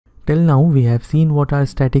Till now we have seen what are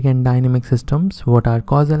static and dynamic systems, what are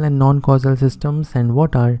causal and non-causal systems, and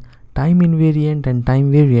what are time invariant and time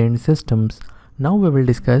variant systems. Now we will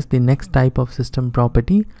discuss the next type of system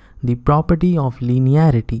property, the property of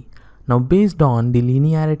linearity. Now based on the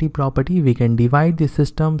linearity property, we can divide the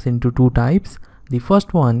systems into two types. The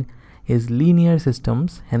first one is linear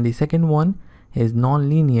systems and the second one is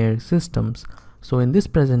non-linear systems. So in this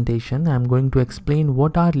presentation, I'm going to explain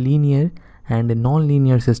what are linear and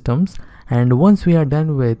non-linear systems, and once we are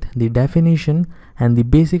done with the definition and the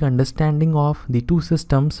basic understanding of the two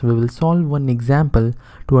systems, we will solve one example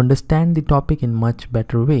to understand the topic in much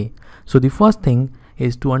better way. So the first thing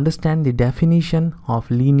is to understand the definition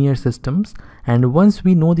of linear systems, and once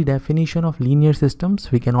we know the definition of linear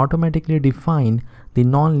systems, we can automatically define the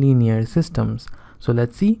non-linear systems. So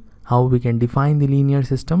let's see how we can define the linear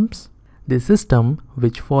systems. The system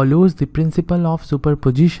which follows the principle of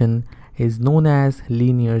superposition is known as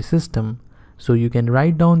linear system. So you can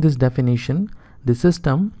write down this definition. The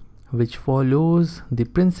system which follows the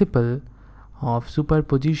principle of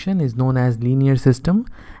superposition is known as linear system,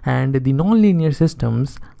 and the non-linear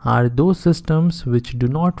systems are those systems which do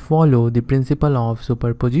not follow the principle of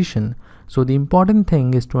superposition. So the important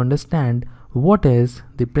thing is to understand what is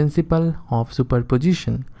the principle of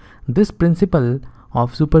superposition. This principle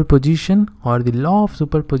of superposition or the law of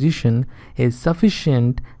superposition is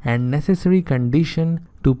sufficient and necessary condition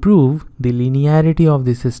to prove the linearity of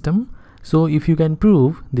the system. So if you can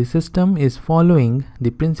prove the system is following the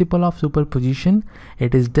principle of superposition,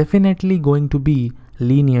 it is definitely going to be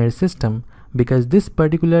linear system, because this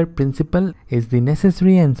particular principle is the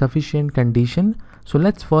necessary and sufficient condition. So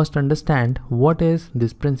let's first understand what is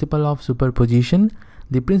this principle of superposition.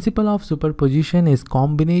 The principle of superposition is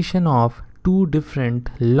combination of two different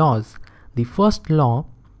laws. The first law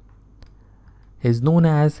is known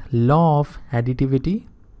as law of additivity,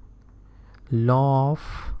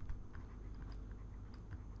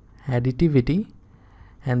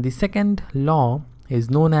 and the second law is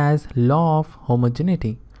known as law of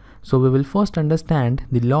homogeneity. So we will first understand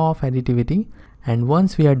the law of additivity, and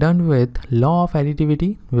once we are done with law of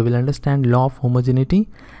additivity, we will understand law of homogeneity,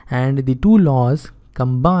 and the two laws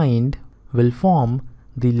combined will form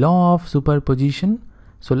the law of superposition.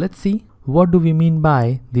 So let's see what do we mean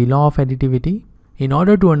by the law of additivity. In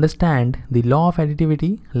order to understand the law of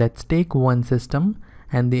additivity, let's take one system,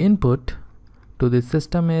 and the input to this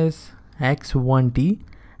system is x1t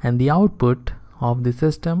and the output of the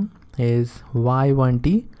system is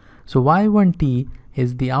y1t. So y1t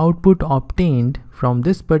is the output obtained from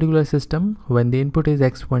this particular system when the input is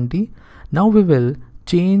x1t. Now we will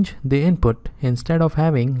change the input. Instead of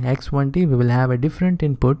having x1t, we will have a different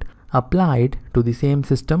input applied to the same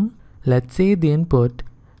system. Let's say the input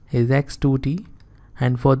is x2t,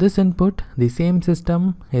 and for this input the same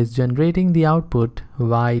system is generating the output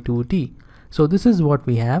y2t. So this is what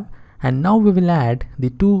we have, and now we will add the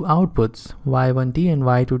two outputs y1t and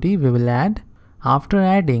y2t. We will add. After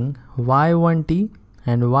adding y1t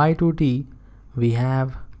and y2t, we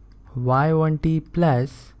have y1t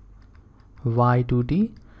plus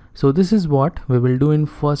y2t. So this is what we will do in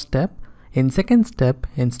first step. In second step,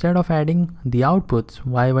 instead of adding the outputs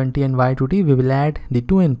y1t and y2t, we will add the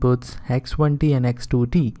two inputs x1t and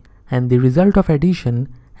x2t, and the result of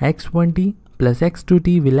addition x1t plus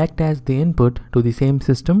x2t will act as the input to the same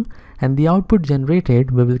system, and the output generated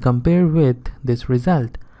we will compare with this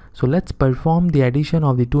result. So let's perform the addition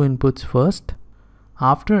of the two inputs first.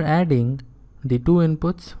 After adding the two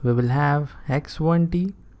inputs, we will have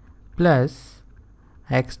x1t plus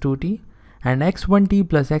x2t, and x1t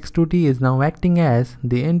plus x2t is now acting as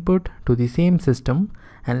the input to the same system,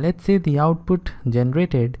 and let's say the output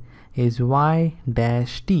generated is y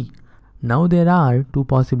dash t. Now there are two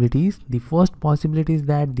possibilities. The first possibility is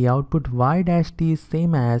that the output y dash t is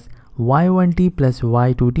same as y1t plus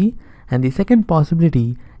y2t, and the second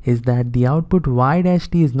possibility is that the output y dash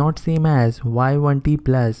t is not same as y1t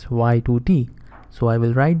plus y2t. So I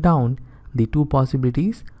will write down the two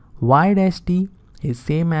possibilities. Y dash t is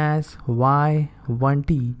same as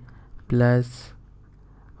y1t plus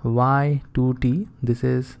y2t. This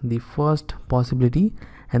is the first possibility,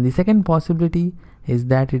 and the second possibility is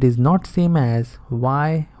that it is not same as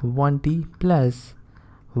y1t plus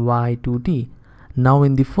y2t. Now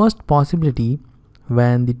in the first possibility,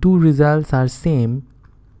 when the two results are same,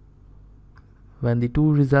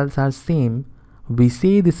 we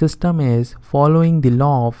say the system is following the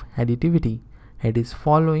law of additivity. It is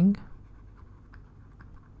following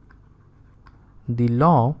the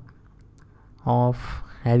law of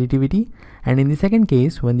additivity, and in the second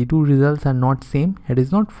case, when the two results are not same, it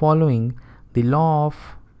is not following the law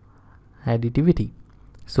of additivity.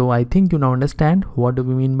 So I think you now understand what do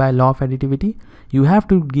we mean by law of additivity. You have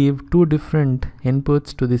to give two different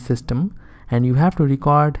inputs to the system and you have to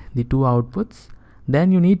record the two outputs.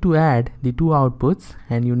 Then you need to add the two outputs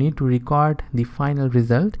and you need to record the final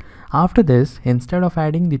result. After this, instead of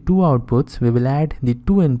adding the two outputs, we will add the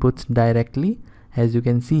two inputs directly. As you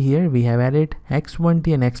can see here, we have added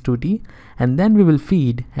x1t and x2t, and then we will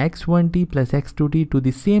feed x1t plus x2t to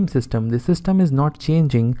the same system. The system is not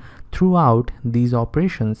changing throughout these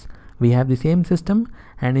operations. We have the same system,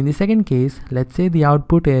 and in the second case, let's say the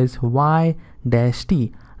output is y dash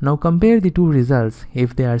t. Now compare the two results.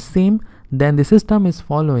 If they are same, then the system is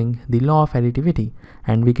following the law of additivity,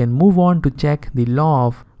 and we can move on to check the law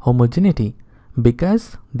of homogeneity.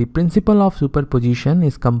 Because the principle of superposition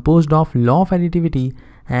is composed of law of additivity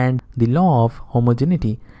and the law of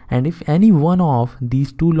homogeneity, and if any one of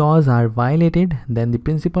these two laws are violated, then the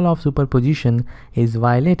principle of superposition is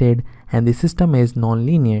violated and the system is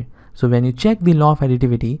nonlinear. So when you check the law of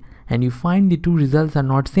additivity and you find the two results are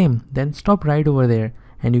not same, then stop right over there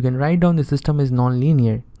and you can write down the system is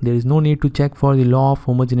nonlinear. There is no need to check for the law of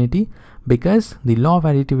homogeneity because the law of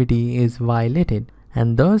additivity is violated,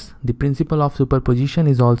 and thus the principle of superposition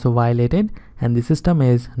is also violated and the system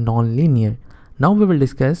is non-linear. Now we will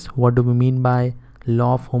discuss what do we mean by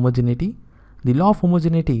law of homogeneity. The law of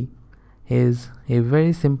homogeneity is a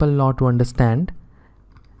very simple law to understand.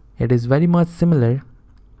 It is very much similar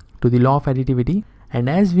to the law of additivity, and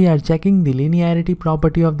as we are checking the linearity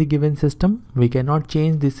property of the given system, we cannot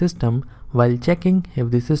change the system while checking if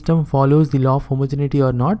the system follows the law of homogeneity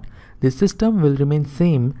or not. The system will remain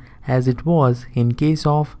same as it was in case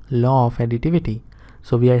of law of additivity.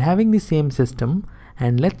 So we are having the same system,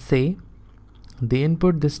 and let's say the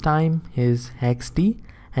input this time is xt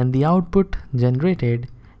and the output generated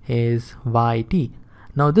is yt.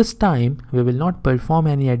 Now this time we will not perform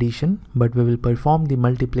any addition, but we will perform the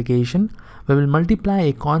multiplication. We will multiply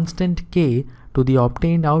a constant k to the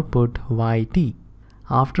obtained output yt.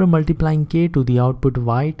 After multiplying k to the output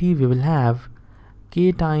yt, we will have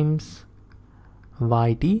k times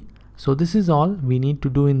yt. So this is all we need to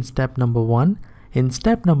do in step number 1. In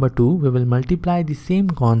step number 2, we will multiply the same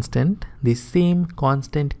constant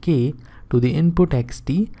k to the input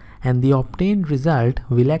xt, and the obtained result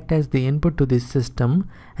will act as the input to this system,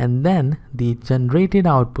 and then the generated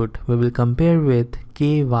output we will compare with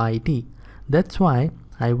kyt. That's why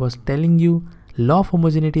I was telling you law of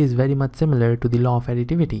homogeneity is very much similar to the law of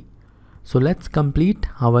additivity. So let's complete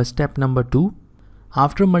our step number 2.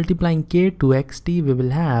 After multiplying k to xt, we will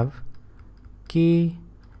have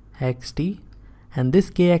kxt, and this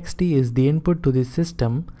kxt is the input to this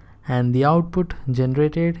system, and the output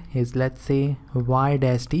generated is, let's say, y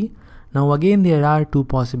dash t. Now again there are two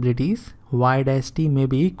possibilities. Y dash t may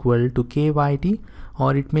be equal to kyt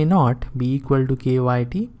or it may not be equal to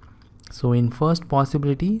kyt. So in first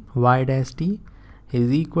possibility, y dash t is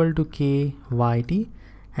equal to kyt,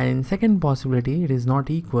 and in second possibility it is not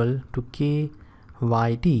equal to kyt.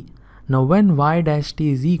 Now when y dash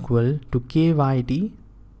t is equal to kyt,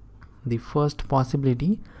 the first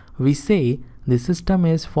possibility, we say the system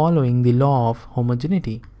is following the law of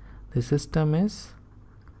homogeneity. The system is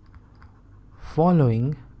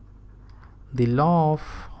following the law of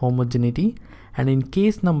homogeneity, and in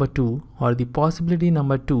case number 2 or the possibility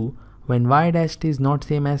number 2, when y dash t is not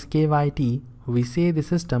same as kyt, we say the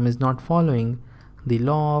system is not following the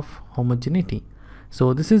law of homogeneity.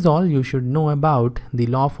 So this is all you should know about the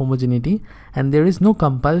law of homogeneity, and there is no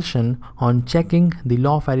compulsion on checking the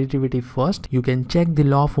law of additivity first. You can check the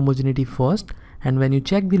law of homogeneity first, and when you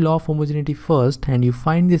check the law of homogeneity first and you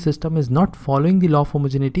find the system is not following the law of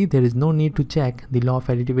homogeneity, there is no need to check the law of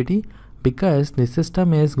additivity because the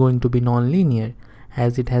system is going to be non-linear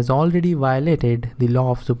as it has already violated the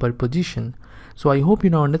law of superposition. So I hope you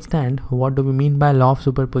now understand what do we mean by law of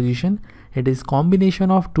superposition. It is combination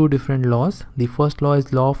of two different laws. The first law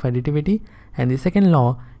is law of additivity and the second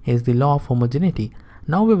law is the law of homogeneity.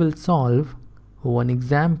 Now we will solve one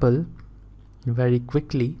example very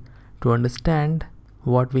quickly to understand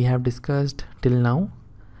what we have discussed till now.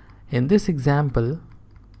 In this example,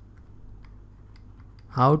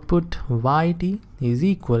 output yt is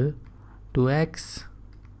equal to x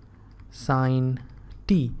sine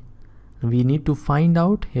t. We need to find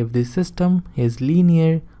out if this system is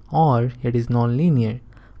linear or it is non-linear.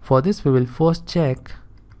 For this we will first check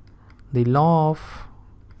the law of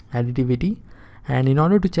additivity, and in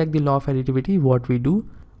order to check the law of additivity, what we do,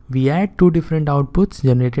 we add two different outputs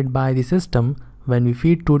generated by the system when we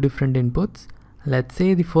feed two different inputs. Let's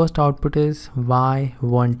say the first output is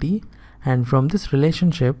y1t, and from this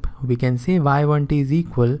relationship we can say y1t is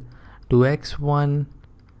equal to x1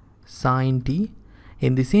 sine t.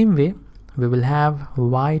 In the same way, we will have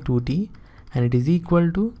y2t and it is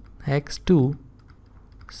equal to x2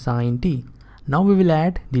 sine t. Now we will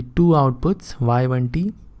add the two outputs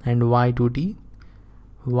y1t and y2t,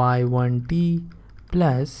 y1t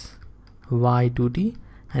plus y2t,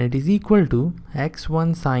 and it is equal to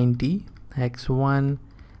x1 sine t, x1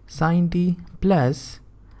 sine t plus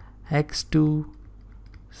x2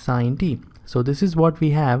 sine t. So this is what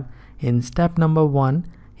we have in step number 1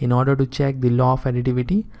 in order to check the law of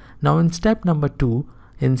additivity. Now in step number 2,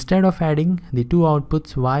 instead of adding the two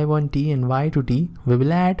outputs y1t and y2t, we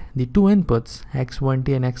will add the two inputs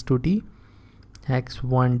x1t and x2t,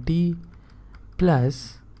 x1t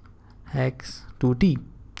plus x2t,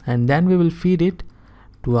 and then we will feed it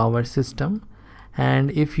to our system.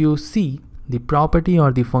 And if you see the property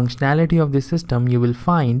or the functionality of the system, you will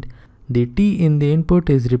find the t in the input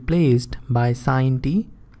is replaced by sine t,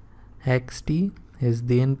 xt is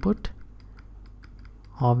the input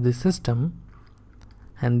of the system,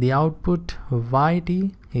 and the output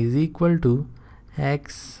yt is equal to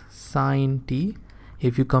x sine t.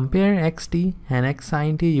 If you compare xt and x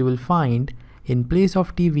sine t, you will find in place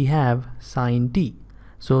of t we have sine t.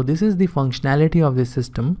 So this is the functionality of this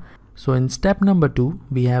system. So in step number 2,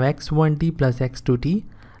 we have x1t plus x2t.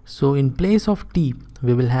 So in place of t,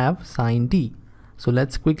 we will have sine t. So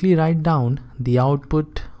let's quickly write down the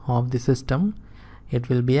output of the system. It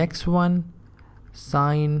will be x1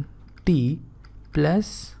 sine t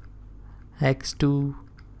plus x2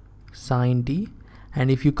 sine t. And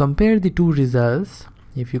if you compare the two results,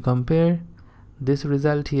 if you compare this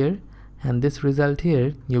result here and this result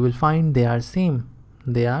here, you will find they are same.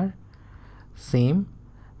 They are same.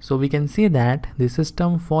 So we can say that the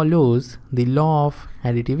system follows the law of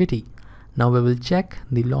additivity. Now we will check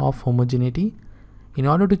the law of homogeneity. In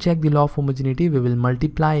order to check the law of homogeneity, we will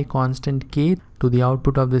multiply a constant k to the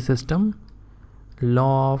output of the system.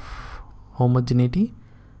 Law of homogeneity.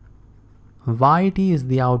 Yt is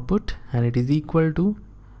the output and it is equal to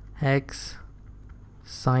x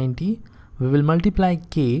sine t. We will multiply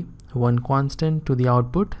k, one constant, to the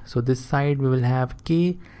output. So this side we will have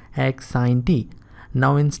k x sine t.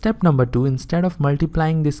 Now in step number 2, instead of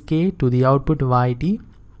multiplying this k to the output yt,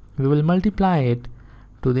 we will multiply it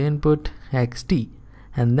to the input xt,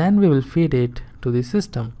 and then we will feed it to the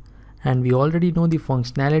system. And we already know the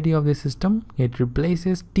functionality of the system. It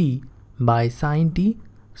replaces t by sine t.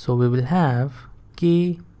 So we will have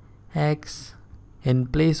k x, in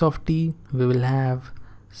place of t we will have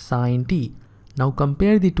sine t. Now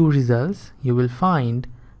compare the two results, you will find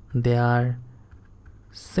they are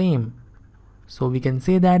same. So we can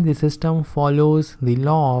say that the system follows the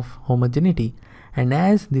law of homogeneity. And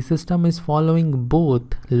as the system is following both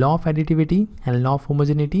law of additivity and law of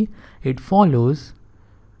homogeneity, it follows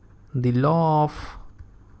the law of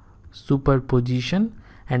superposition.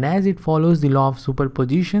 And as it follows the law of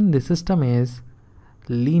superposition, the system is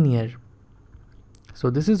linear. So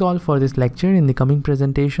this is all for this lecture. In the coming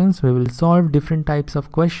presentations, we will solve different types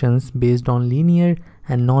of questions based on linear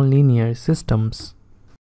and non-linear systems.